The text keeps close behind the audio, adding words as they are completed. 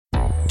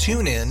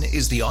TuneIn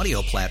is the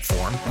audio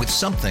platform with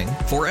something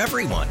for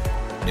everyone.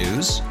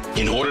 News.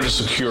 In order to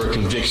secure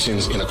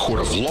convictions in a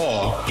court of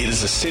law, it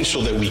is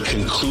essential that we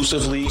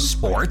conclusively.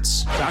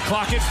 Sports. Shot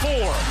clock at 4.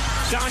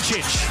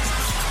 Doncic.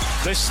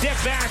 The step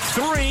back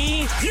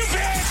 3. You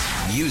bet.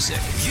 Music.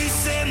 You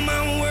set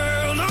my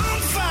world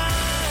on fire.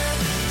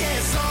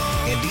 Yes,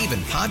 and even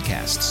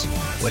podcasts.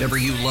 Whatever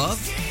you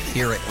love,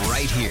 hear it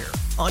right here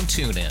on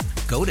TuneIn.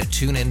 Go to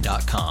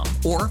TuneIn.com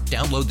or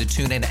download the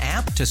TuneIn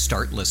app to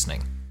start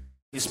listening.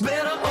 It's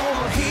better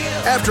over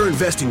here. After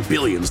investing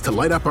billions to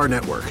light up our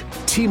network,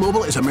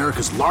 T-Mobile is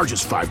America's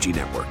largest 5G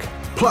network.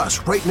 Plus,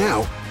 right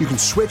now, you can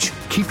switch,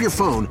 keep your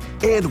phone,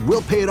 and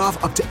we'll pay it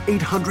off up to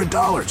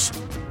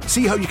 $800.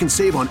 See how you can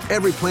save on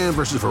every plan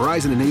versus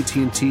Verizon and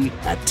AT&T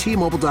at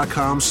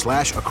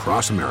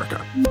T-Mobile.com/across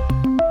America.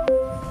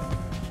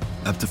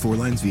 Up to 4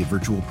 lines via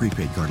virtual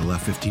prepaid card. Allow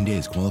 15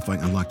 days. Qualifying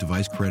unlocked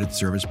device credit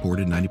service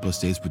ported 90+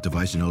 states with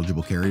device and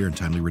eligible carrier and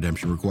timely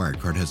redemption required.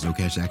 Card has no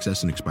cash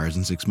access and expires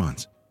in 6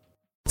 months.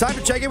 Time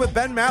to check in with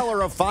Ben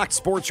Mallard of Fox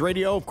Sports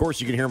Radio. Of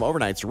course, you can hear him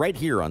overnights right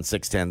here on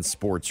 610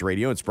 Sports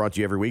Radio. It's brought to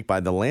you every week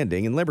by The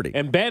Landing in Liberty.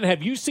 And Ben,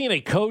 have you seen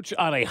a coach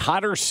on a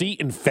hotter seat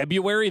in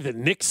February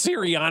than Nick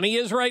Sirianni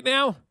is right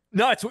now?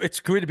 No, it's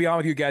good to be on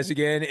with you guys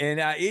again, and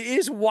it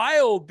is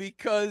wild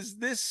because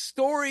this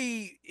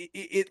story,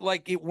 it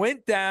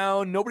went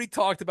down. Nobody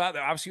talked about it.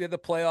 Obviously, we had the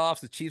playoffs,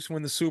 the Chiefs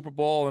win the Super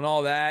Bowl, and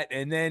all that,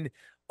 and then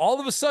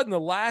all of a sudden, the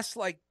last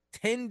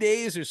 10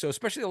 days or so,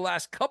 especially the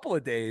last couple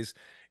of days,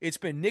 it's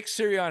been Nick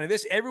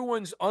Sirianni.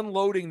 Everyone's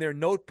unloading their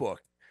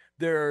notebook,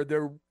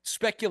 their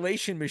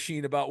speculation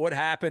machine about what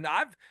happened.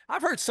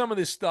 I've heard some of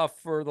this stuff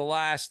for the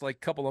last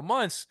couple of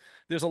months.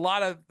 There's a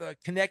lot of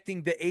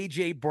connecting to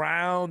A.J.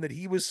 Brown, that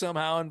he was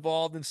somehow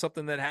involved in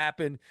something that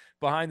happened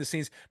behind the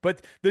scenes.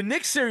 But the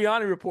Nick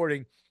Sirianni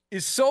reporting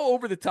is so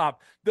over the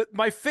top.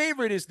 My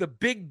favorite is the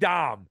Big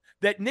Dom,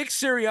 that Nick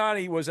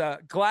Sirianni was a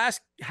glass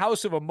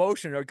house of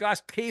emotion, or a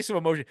glass case of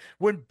emotion.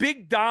 When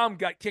Big Dom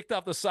got kicked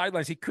off the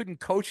sidelines, he couldn't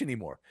coach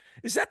anymore.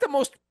 Is that the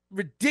most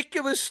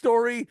ridiculous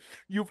story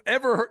you've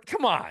ever heard?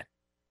 Come on.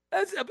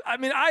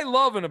 I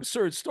love an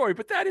absurd story,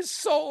 but that is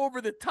so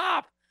over the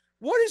top.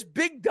 What does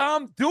Big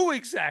Dom do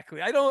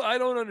exactly? I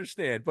don't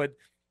understand, but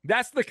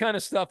that's the kind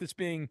of stuff that's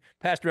being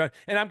passed around.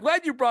 And I'm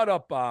glad you brought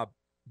up, Bob,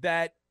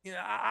 that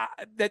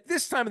that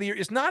this time of the year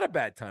is not a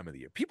bad time of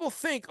the year. People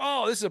think,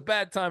 oh, this is a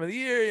bad time of the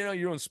year.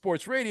 You're on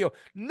sports radio.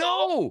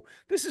 No,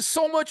 this is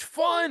so much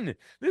fun.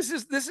 This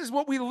is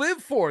what we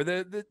live for.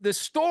 The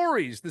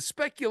stories, the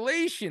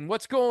speculation,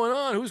 what's going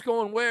on, who's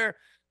going where.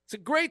 It's a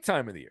great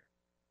time of the year.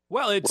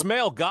 Well, it's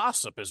male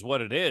gossip is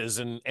what it is,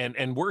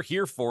 and we're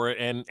here for it,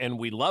 and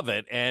we love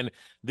it. And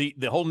the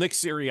whole Nick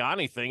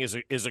Sirianni thing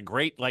is a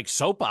great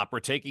soap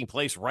opera taking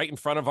place right in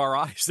front of our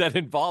eyes that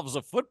involves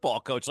a football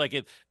coach.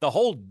 The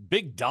whole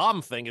Big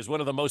Dom thing is one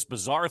of the most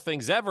bizarre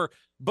things ever,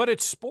 but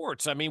it's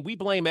sports. I mean, we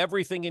blame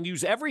everything and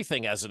use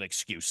everything as an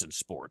excuse in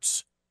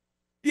sports.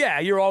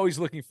 Yeah, you're always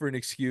looking for an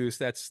excuse.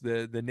 That's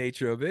the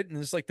nature of it. And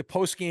it's the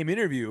post-game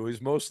interview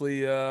is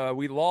mostly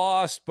we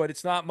lost, but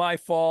it's not my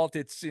fault.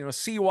 It's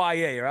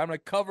CYA, or I'm going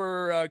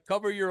to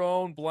cover your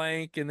own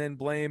blank and then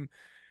blame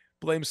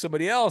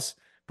somebody else.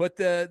 But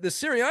the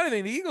Sirianni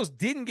thing, the Eagles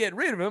didn't get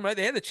rid of him, right?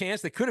 They had the chance.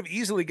 They could have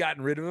easily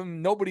gotten rid of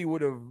him. Nobody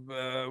would have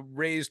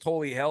raised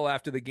holy hell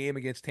after the game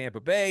against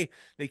Tampa Bay.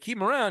 They keep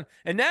him around.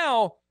 And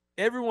now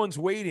everyone's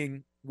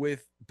waiting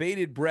with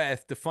bated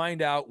breath to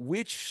find out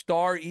which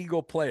star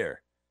Eagle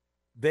player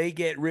they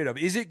get rid of.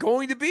 Is it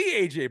going to be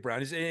A.J.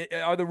 Brown?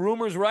 Are the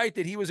rumors right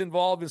that he was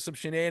involved in some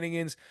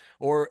shenanigans,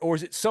 or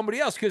is it somebody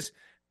else? Because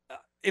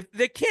if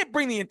they can't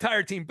bring the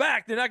entire team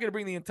back, they're not going to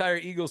bring the entire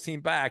Eagles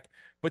team back.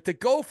 But to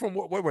go from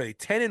what were they,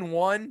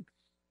 10-1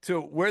 to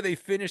where they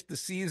finished the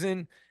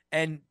season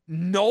and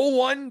no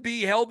one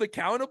be held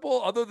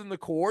accountable other than the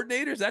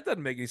coordinators, that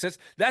doesn't make any sense.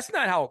 That's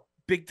not how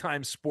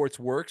big-time sports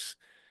works,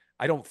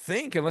 I don't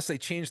think, unless they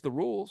change the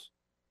rules.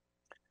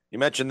 You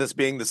mentioned this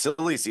being the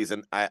silly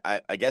season. I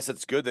guess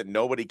it's good that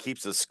nobody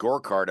keeps a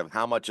scorecard of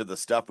how much of the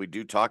stuff we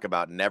do talk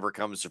about never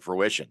comes to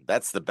fruition.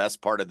 That's the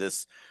best part of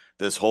this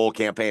whole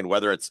campaign,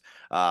 whether it's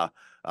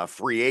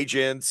free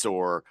agents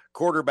or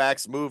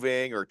quarterbacks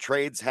moving or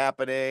trades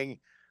happening.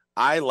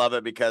 I love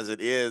it because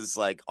it is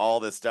all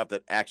this stuff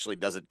that actually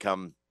doesn't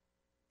come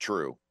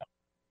true.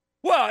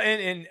 Well,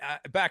 and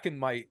back in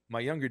my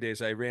younger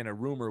days, I ran a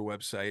rumor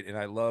website, and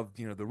I loved,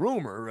 the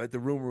rumor, right? The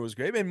rumor was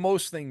great, and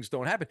most things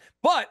don't happen.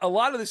 But a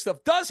lot of this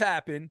stuff does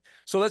happen,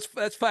 so let's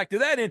factor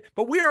that in.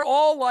 But we are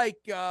all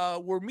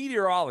we're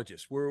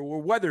meteorologists. We're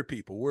weather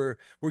people. We're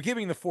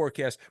giving the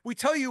forecast. We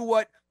tell you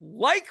what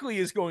likely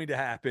is going to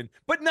happen,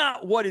 but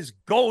not what is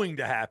going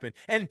to happen.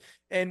 And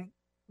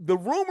the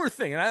rumor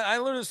thing, and I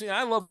learned this,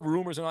 I love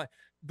rumors, and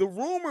the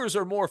rumors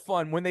are more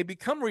fun. When they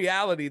become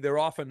reality, they're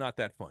often not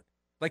that fun.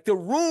 The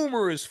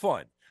rumor is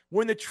fun.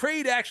 When the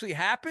trade actually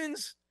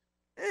happens,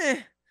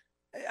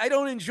 I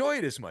don't enjoy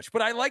it as much.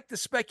 But I like the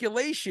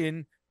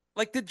speculation,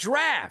 like the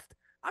draft.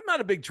 I'm not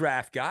a big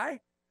draft guy,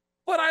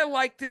 but I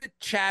like to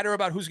chatter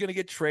about who's going to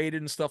get traded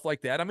and stuff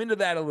like that. I'm into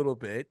that a little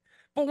bit.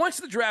 But once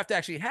the draft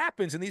actually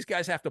happens and these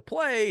guys have to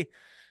play,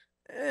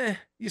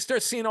 you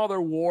start seeing all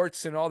their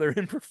warts and all their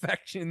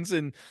imperfections,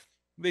 and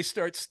they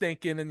start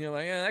stinking, and you're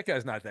like, that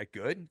guy's not that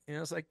good.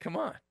 It's like, come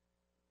on.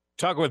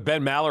 Talking with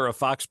Ben Mallard of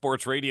Fox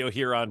Sports Radio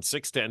here on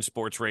 610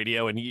 Sports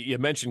Radio, and you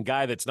mentioned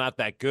guy that's not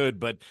that good,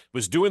 but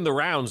was doing the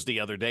rounds the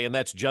other day, and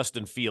that's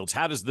Justin Fields.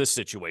 How does this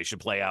situation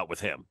play out with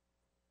him?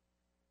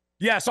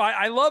 Yeah, so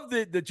I love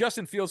the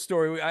Justin Fields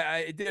story.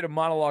 I did a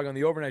monologue on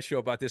the overnight show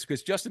about this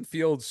because Justin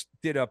Fields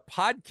did a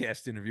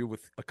podcast interview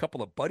with a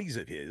couple of buddies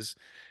of his,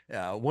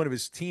 one of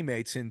his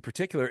teammates in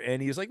particular,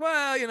 and he was like, well,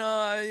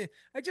 I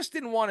just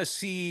didn't want to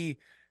see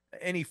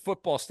any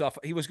football stuff.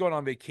 He was going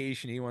on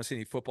vacation. He didn't want to see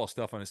any football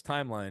stuff on his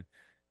timeline.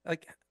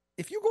 Like,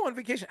 if you go on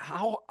vacation,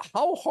 how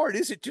hard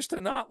is it just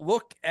to not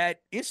look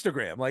at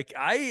Instagram? Like,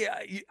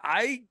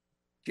 I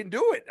can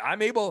do it.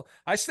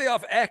 I stay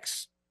off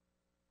X,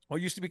 what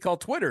used to be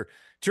called Twitter,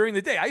 during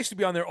the day. I used to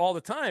be on there all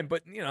the time,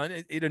 but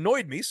it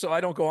annoyed me, so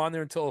I don't go on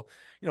there until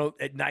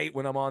at night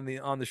when I'm on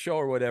the show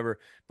or whatever.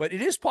 But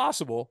it is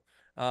possible.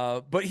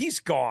 But he's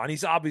gone.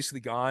 He's obviously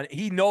gone.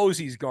 He knows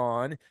he's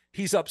gone.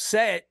 He's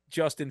upset,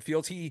 Justin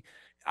Fields.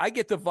 I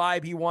get the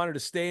vibe he wanted to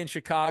stay in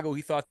Chicago.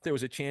 He thought there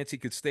was a chance he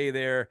could stay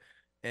there,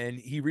 and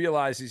he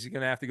realizes he's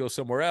going to have to go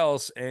somewhere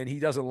else, and he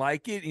doesn't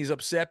like it. He's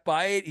upset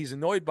by it. He's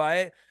annoyed by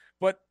it.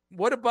 But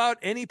what about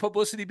any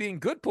publicity being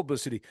good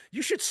publicity?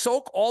 You should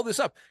soak all this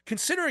up.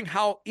 Considering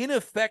how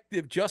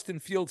ineffective Justin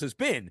Fields has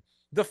been,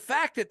 the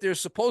fact that there's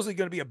supposedly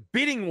going to be a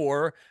bidding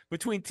war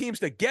between teams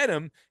to get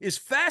him is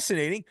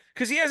fascinating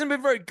because he hasn't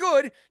been very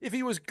good. If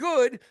he was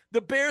good,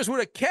 the Bears would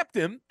have kept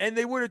him and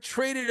they would have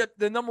traded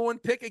the number 1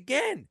 pick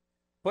again.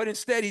 But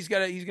instead, he's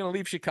going to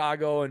leave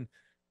Chicago. And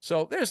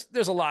so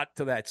there's a lot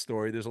to that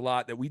story. There's a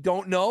lot that we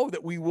don't know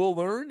that we will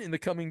learn in the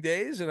coming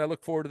days. And I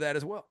look forward to that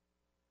as well.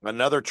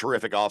 Another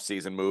terrific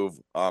offseason move,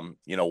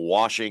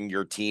 washing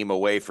your team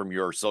away from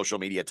your social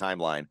media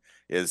timeline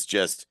is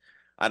just,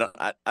 I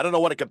don't know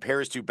what it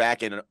compares to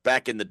back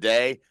in the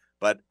day,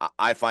 but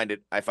I find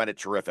it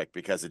terrific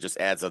because it just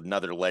adds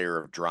another layer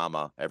of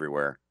drama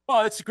everywhere.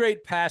 Oh, it's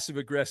great passive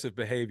aggressive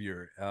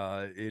behavior.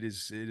 It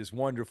is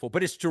wonderful,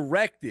 but it's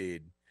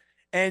directed.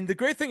 And the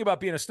great thing about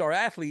being a star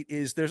athlete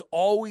is there's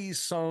always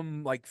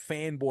some like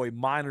fanboy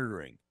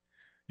monitoring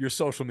your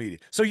social media.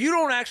 So you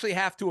don't actually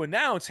have to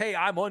announce, hey,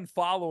 I'm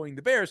unfollowing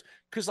the Bears,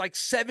 because like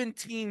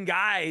 17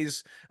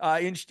 guys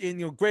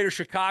in greater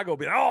Chicago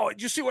be like, oh,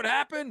 did you see what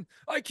happened?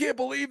 I can't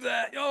believe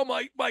that. Oh,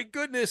 my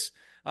goodness.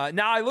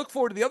 Now I look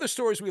forward to the other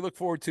stories we look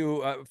forward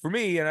to for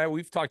me, and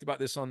we've talked about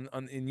this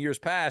in years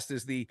past,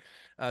 is the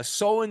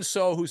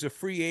so-and-so who's a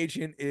free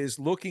agent is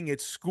looking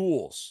at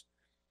schools.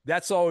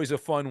 That's always a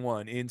fun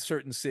one in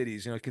certain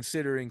cities,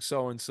 considering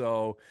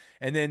so-and-so.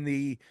 And then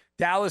the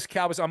Dallas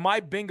Cowboys. On my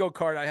bingo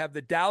card, I have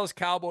the Dallas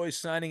Cowboys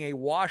signing a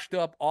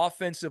washed-up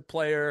offensive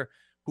player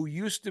who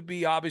used to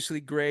be obviously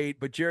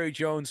great, but Jerry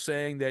Jones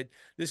saying that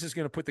this is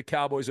going to put the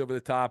Cowboys over the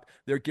top.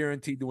 They're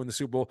guaranteed to win the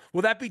Super Bowl.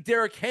 Will that be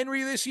Derrick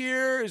Henry this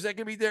year? Is that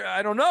going to be there?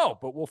 I don't know,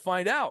 but we'll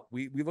find out.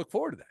 We look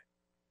forward to that.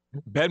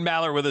 Ben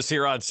Mallard with us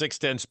here on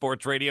 610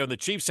 Sports Radio, and the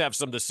Chiefs have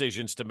some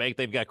decisions to make.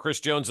 They've got Chris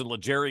Jones and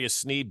L'Jarius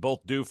Sneed, both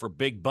due for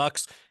big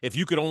bucks. If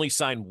you could only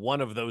sign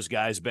one of those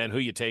guys, Ben, who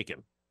you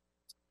taking?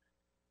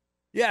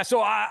 Yeah,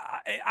 so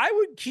I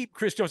would keep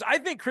Chris Jones. I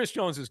think Chris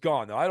Jones is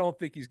gone, though. I don't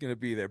think he's going to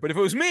be there. But if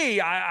it was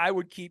me, I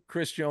would keep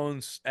Chris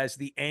Jones as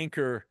the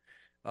anchor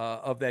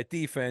of that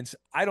defense.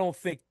 I don't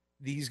think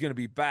he's going to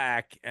be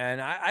back.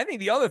 And I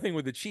think the other thing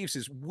with the Chiefs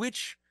is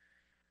which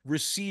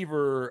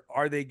receiver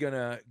are they going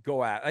to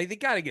go at? They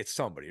got to get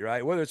somebody,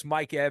 right? Whether it's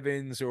Mike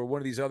Evans or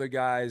one of these other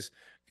guys,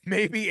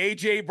 maybe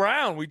A.J.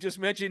 Brown. We just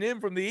mentioned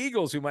him from the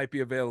Eagles who might be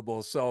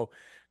available. So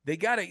they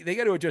got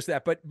to adjust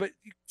that. But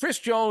Chris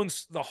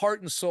Jones, the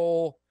heart and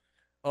soul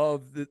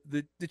of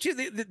the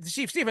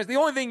Chiefs defense, the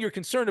only thing you're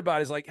concerned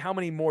about is like how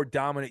many more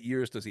dominant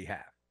years does he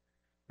have,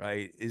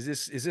 right? Is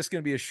this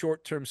going to be a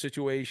short-term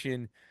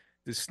situation?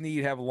 Does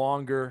Sneed have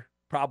longer?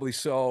 Probably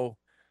so.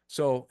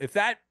 So if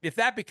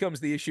that becomes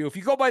the issue, if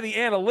you go by the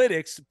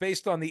analytics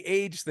based on the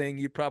age thing,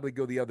 you'd probably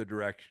go the other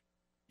direction.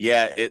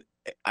 Yeah,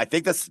 I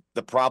think that's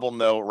the problem,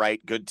 though,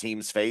 right? Good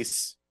teams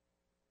face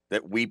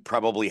that we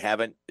probably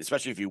haven't,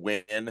 especially if you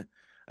win.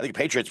 I think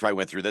Patriots probably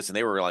went through this, and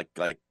they were like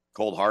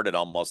cold-hearted,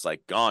 almost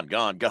like gone.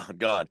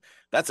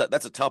 That's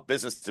a tough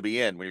business to be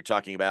in when you're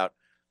talking about,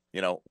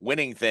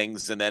 winning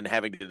things and then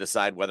having to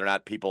decide whether or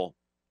not people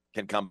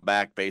can come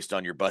back based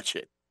on your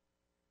budget.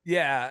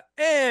 Yeah,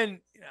 and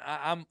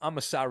I'm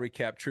a salary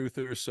cap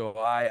truther, so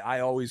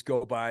I always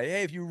go by,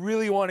 hey, if you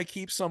really want to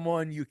keep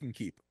someone, you can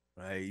keep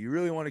them, right? You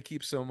really want to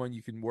keep someone,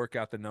 you can work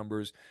out the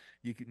numbers.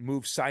 You can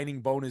move signing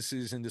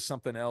bonuses into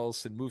something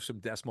else and move some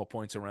decimal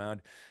points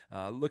around.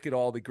 Look at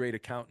all the great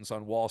accountants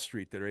on Wall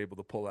Street that are able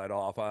to pull that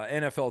off.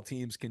 NFL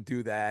teams can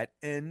do that,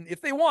 and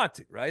if they want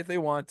to, right? If they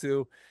want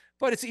to.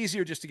 But it's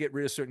easier just to get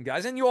rid of certain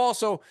guys. And you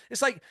also, it's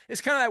kind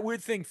of that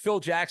weird thing Phil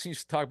Jackson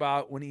used to talk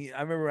about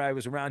I remember I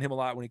was around him a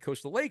lot when he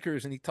coached the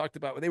Lakers, and he talked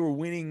about they were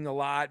winning a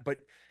lot, but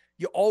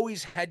you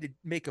always had to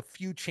make a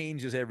few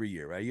changes every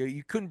year, right?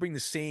 You couldn't bring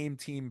the same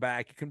team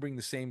back. You couldn't bring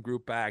the same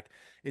group back.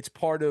 It's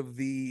part of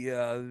the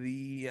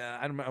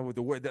I don't know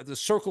the word, the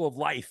circle of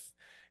life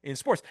in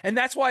sports. And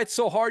that's why it's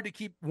so hard to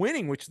keep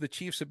winning, which the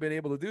Chiefs have been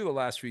able to do the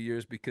last few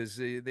years, because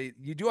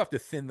you do have to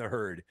thin the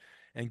herd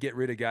and get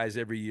rid of guys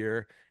every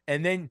year.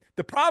 And then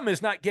the problem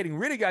is not getting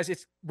rid of guys,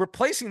 it's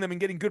replacing them and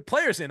getting good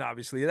players in,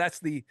 obviously. That's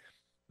the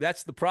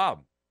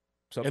problem.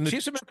 So the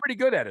Chiefs have been pretty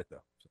good at it,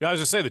 though. Yeah, I was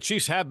going to say, the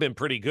Chiefs have been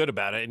pretty good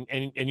about it.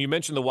 And you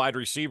mentioned the wide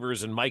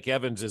receivers, and Mike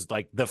Evans is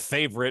like the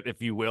favorite,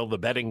 if you will, the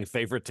betting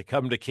favorite to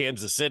come to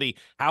Kansas City.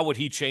 How would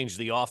he change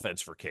the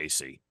offense for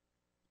KC?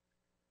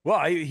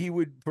 Well, he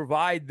would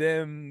provide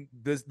them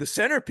the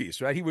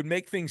centerpiece, right? He would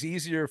make things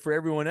easier for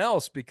everyone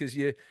else because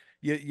you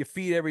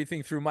feed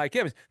everything through Mike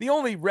Evans. The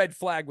only red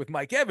flag with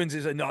Mike Evans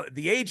is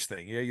the age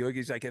thing.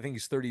 He's like, I think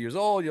he's 30 years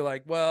old. You're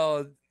like,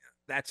 well,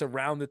 that's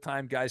around the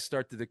time guys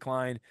start to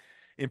decline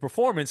in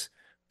performance.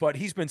 But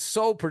he's been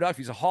so productive.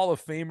 He's a Hall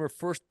of Famer,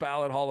 first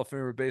ballot Hall of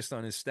Famer based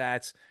on his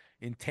stats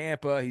in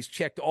Tampa. He's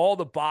checked all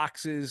the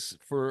boxes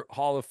for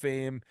Hall of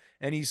Fame,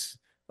 and he's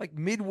like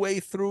midway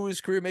through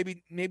his career,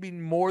 maybe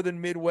more than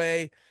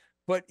midway.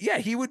 But yeah,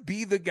 he would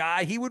be the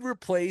guy. He would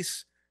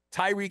replace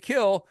Tyreek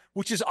Hill,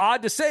 which is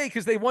odd to say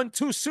because they won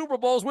 2 Super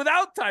Bowls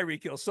without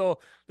Tyreek Hill. So,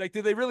 like,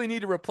 do they really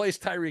need to replace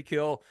Tyreek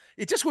Hill?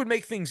 It just would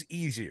make things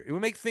easier. It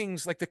would make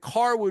things like the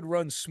car would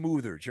run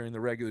smoother during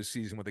the regular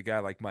season with a guy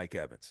like Mike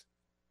Evans.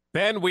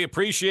 Ben, we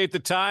appreciate the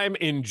time.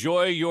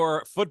 Enjoy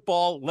your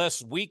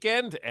football-less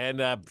weekend, and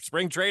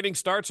spring training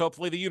starts.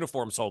 Hopefully the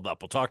uniforms hold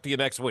up. We'll talk to you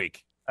next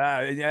week.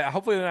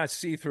 Hopefully they're not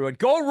see-through. And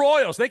go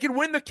Royals. They can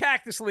win the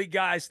Cactus League,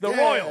 guys. The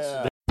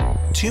Royals.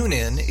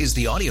 TuneIn is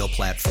the audio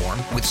platform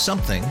with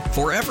something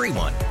for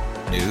everyone.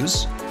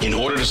 News. In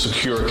order to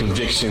secure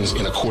convictions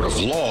in a court of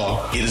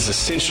law, it is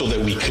essential that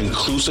we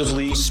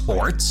conclusively.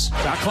 Sports.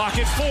 Got clock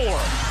at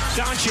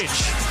 4. Doncic.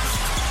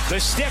 The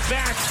step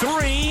back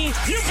 3.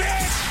 You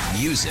bet.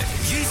 Music.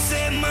 You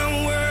set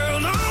my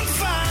world on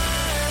fire.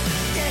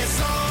 Yes,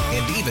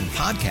 and even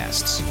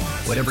podcasts.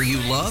 Whatever you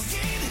love,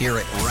 hear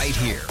it right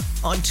here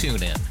on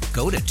TuneIn.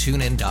 Go to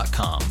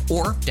TuneIn.com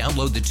or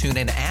download the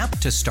TuneIn app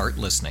to start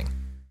listening.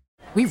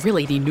 We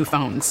really need new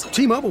phones.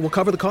 T-Mobile will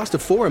cover the cost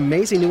of 4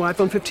 amazing new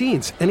iPhone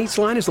 15s, and each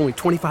line is only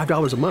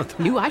 $25 a month.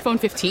 New iPhone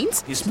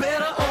 15s? It's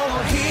better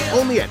over here.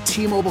 Only at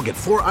T-Mobile, get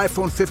 4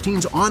 iPhone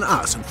 15s on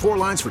us and 4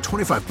 lines for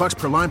 $25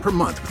 per line per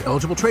month with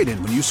eligible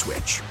trade-in when you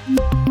switch.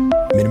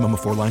 Minimum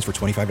of 4 lines for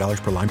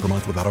 $25 per line per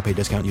month with autopay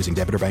discount using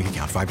debit or bank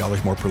account.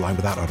 $5 more per line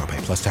without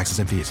autopay, plus taxes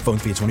and fees. Phone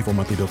fee at 24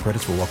 monthly bill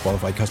credits for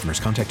well-qualified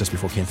customers. Contact us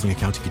before canceling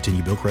account to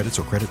continue bill credits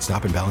or credit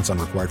stop and balance on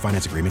required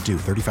finance agreement due.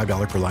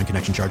 $35 per line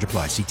connection charge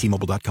applies. See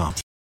T-Mobile.com.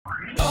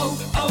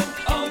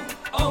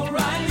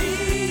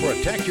 O'Reilly.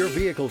 Protect your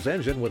vehicle's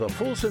engine with a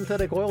full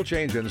synthetic oil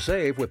change and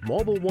save with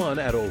Mobil 1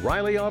 at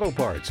O'Reilly Auto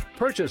Parts.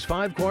 Purchase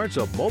 5 quarts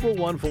of Mobil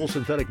 1 full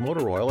synthetic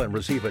motor oil and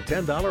receive a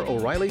 $10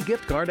 O'Reilly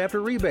gift card after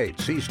rebate.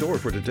 See store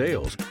for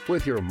details.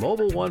 With your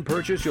Mobil 1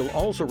 purchase, you'll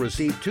also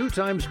receive 2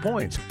 times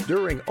points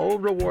during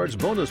Old Rewards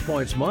Bonus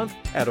Points Month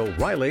at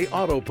O'Reilly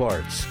Auto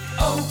Parts.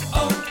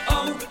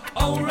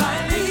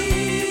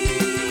 O'Reilly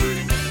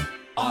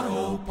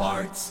Auto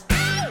Parts.